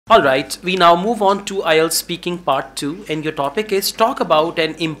All right, we now move on to Ielts speaking part 2, and your topic is talk about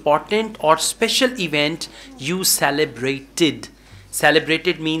an important or special event you celebrated.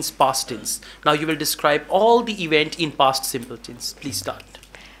 Celebrated means past tense. Now you will describe all the event in past simple tense. Please start.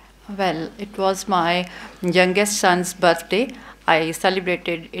 Well, it was my youngest son's birthday. I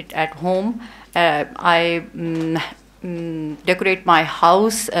celebrated it at home. I decorate my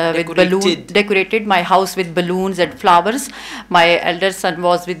house with balloons. Decorated my house with balloons and flowers. My elder son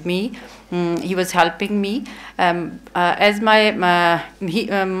was with me. He was helping me. As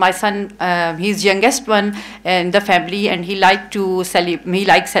my son, he's youngest one in the family, and he likes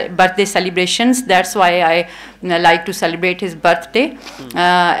birthday celebrations. That's why I like to celebrate his birthday.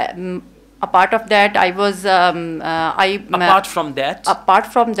 Apart of that, I was apart from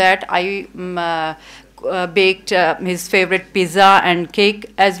that, I baked his favorite pizza and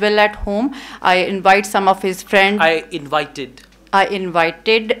cake as well at home. I invite some of his friends. I invited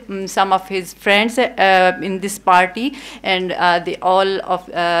some of his friends in this party, and they all of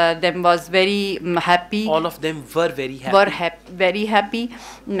them was very happy. All of them were very happy. Very happy,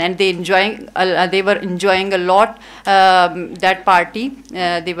 and they were enjoying a lot that party.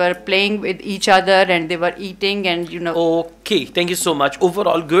 They were playing with each other, and they were eating, and Okay, thank you so much.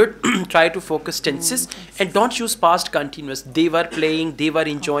 Overall good. Try to focus tenses and don't use past continuous. They were playing, they were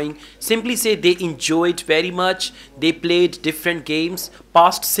enjoying. Simply say they enjoyed very much. They played different games.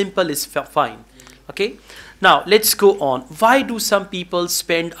 Past simple is fine. Okay, now let's go on. Why do some people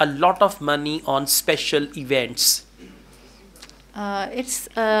spend a lot of money on special events? It's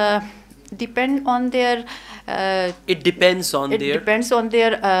depend on their it depends on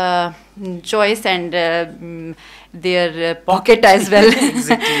their choice and their pocket as well.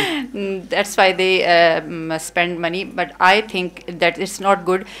 Exactly. That's why they spend money, but I think that it's not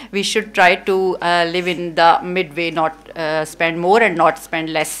good. We should try to live in the midway, not spend more and not spend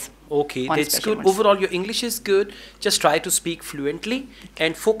less. Okay, that's good. Overall, your English is good. Just try to speak fluently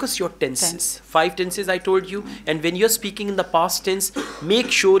and focus your tenses. 5 tenses I told you. And when you're speaking in the past tense, make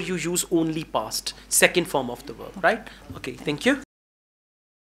sure you use only past, second form of the verb, right? Okay, thank you.